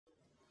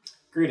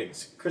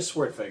Greetings, Chris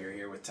Swordfinger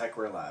here with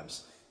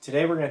TechwareLabs.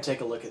 Today we're going to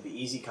take a look at the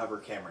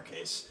easyCover camera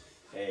case,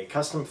 a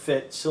custom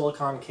fit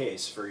silicone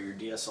case for your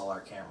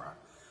DSLR camera.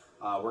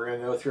 We're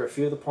going to go through a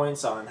few of the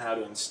points on how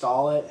to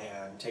install it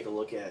and take a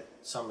look at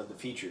some of the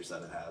features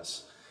that it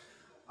has.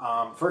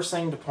 First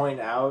thing to point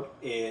out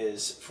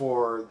is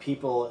for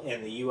people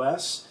in the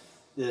US,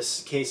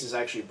 this case is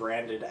actually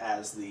branded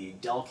as the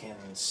Delkin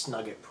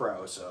Snugget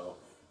Pro, so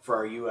for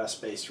our US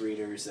based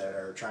readers that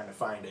are trying to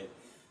find it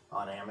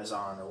on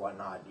Amazon or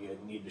whatnot, you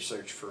need to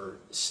search for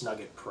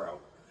Snugget Pro.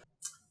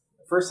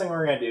 The first thing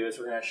we're going to do is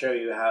we're going to show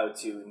you how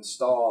to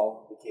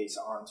install the case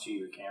onto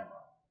your camera.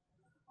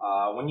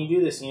 When you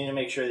do this, you need to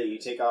make sure that you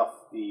take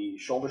off the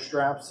shoulder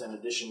straps in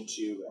addition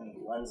to any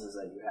lenses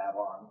that you have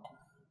on.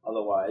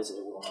 Otherwise,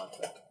 it will not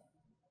fit.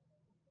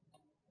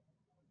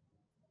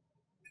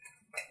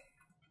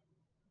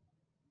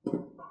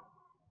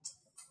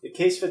 The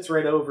case fits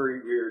right over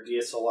your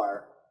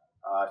DSLR,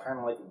 kind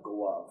of like a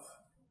glove.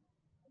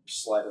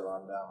 Just slide it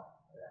on down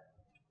there.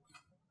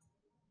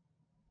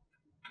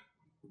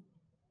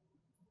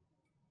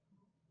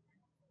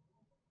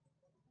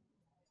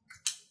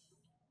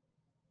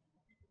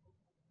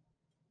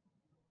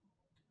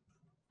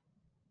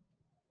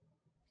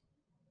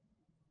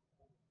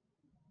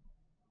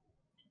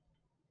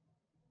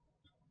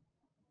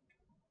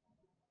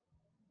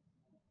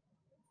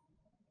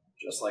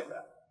 Just like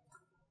that.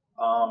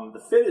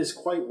 The fit is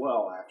quite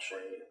well, actually.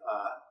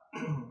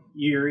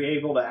 You're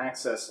able to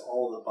access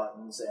all the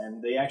buttons,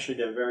 and they actually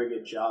did a very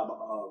good job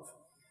of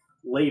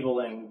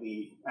labeling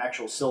the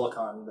actual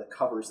silicone that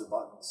covers the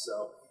buttons.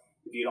 So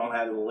if you don't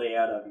have the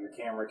layout of your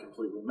camera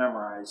completely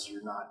memorized,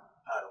 you're not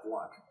out of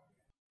luck.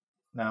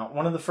 Now,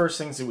 one of the first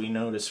things that we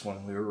noticed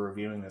when we were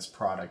reviewing this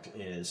product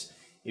is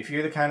if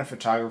you're the kind of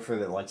photographer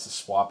that likes to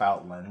swap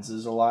out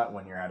lenses a lot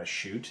when you're at a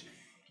shoot,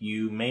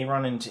 you may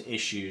run into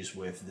issues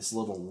with this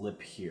little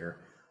lip here.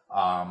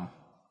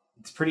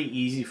 It's pretty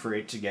easy for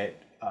it to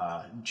get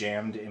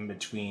jammed in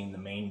between the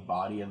main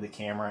body of the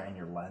camera and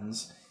your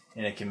lens,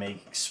 and it can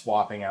make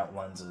swapping out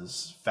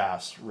lenses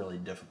fast really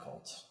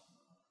difficult.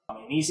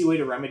 An easy way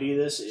to remedy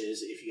this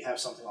is if you have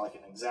something like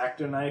an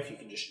X-Acto knife, you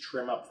can just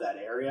trim up that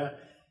area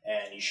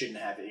and you shouldn't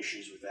have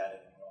issues with that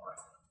anymore.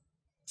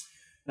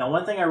 Now,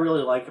 one thing I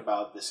really like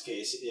about this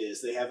case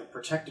is they have a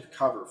protective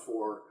cover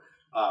for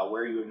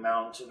where you would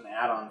mount an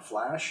add-on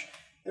flash.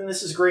 And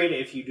this is great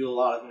if you do a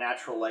lot of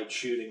natural light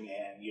shooting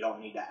and you don't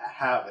need to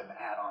have an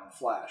add-on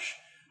flash.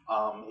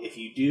 If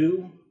you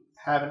do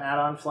have an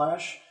add-on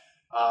flash,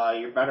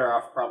 you're better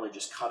off probably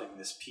just cutting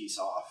this piece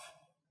off.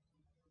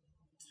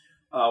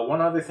 One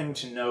other thing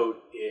to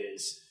note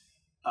is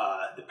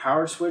the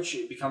power switch.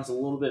 It becomes a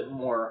little bit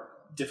more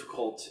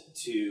difficult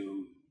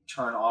to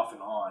turn off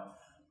and on.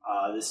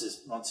 This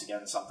is, once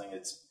again, something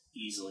that's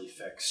easily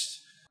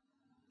fixed.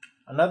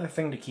 Another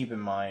thing to keep in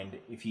mind,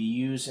 if you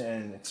use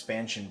an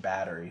expansion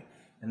battery,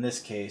 in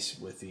this case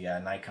with the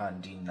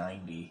Nikon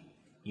D90,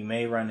 you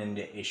may run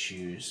into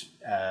issues.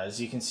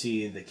 As you can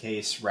see, the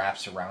case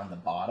wraps around the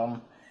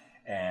bottom,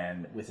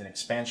 and with an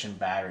expansion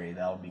battery,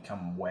 that'll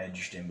become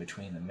wedged in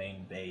between the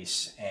main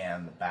base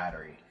and the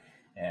battery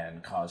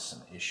and cause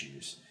some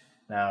issues.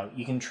 Now,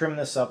 you can trim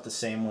this up the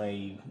same way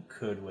you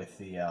could with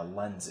the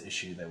lens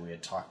issue that we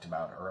had talked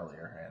about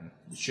earlier, and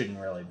it shouldn't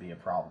really be a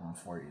problem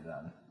for you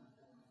then.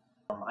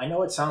 I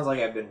know it sounds like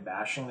I've been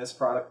bashing this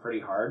product pretty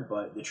hard,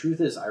 but the truth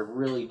is I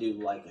really do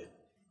like it.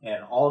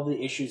 And all of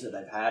the issues that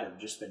I've had have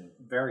just been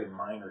very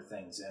minor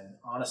things. And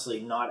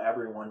honestly, not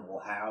everyone will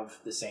have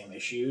the same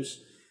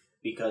issues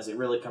because it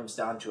really comes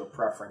down to a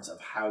preference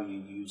of how you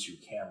use your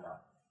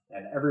camera.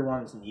 And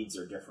everyone's needs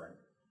are different.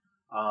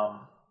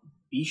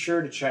 Be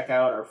sure to check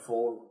out our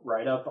full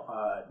write-up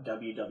at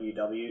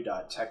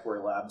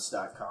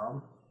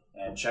www.TechwareLabs.com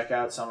and check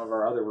out some of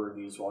our other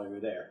reviews while you're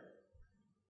there.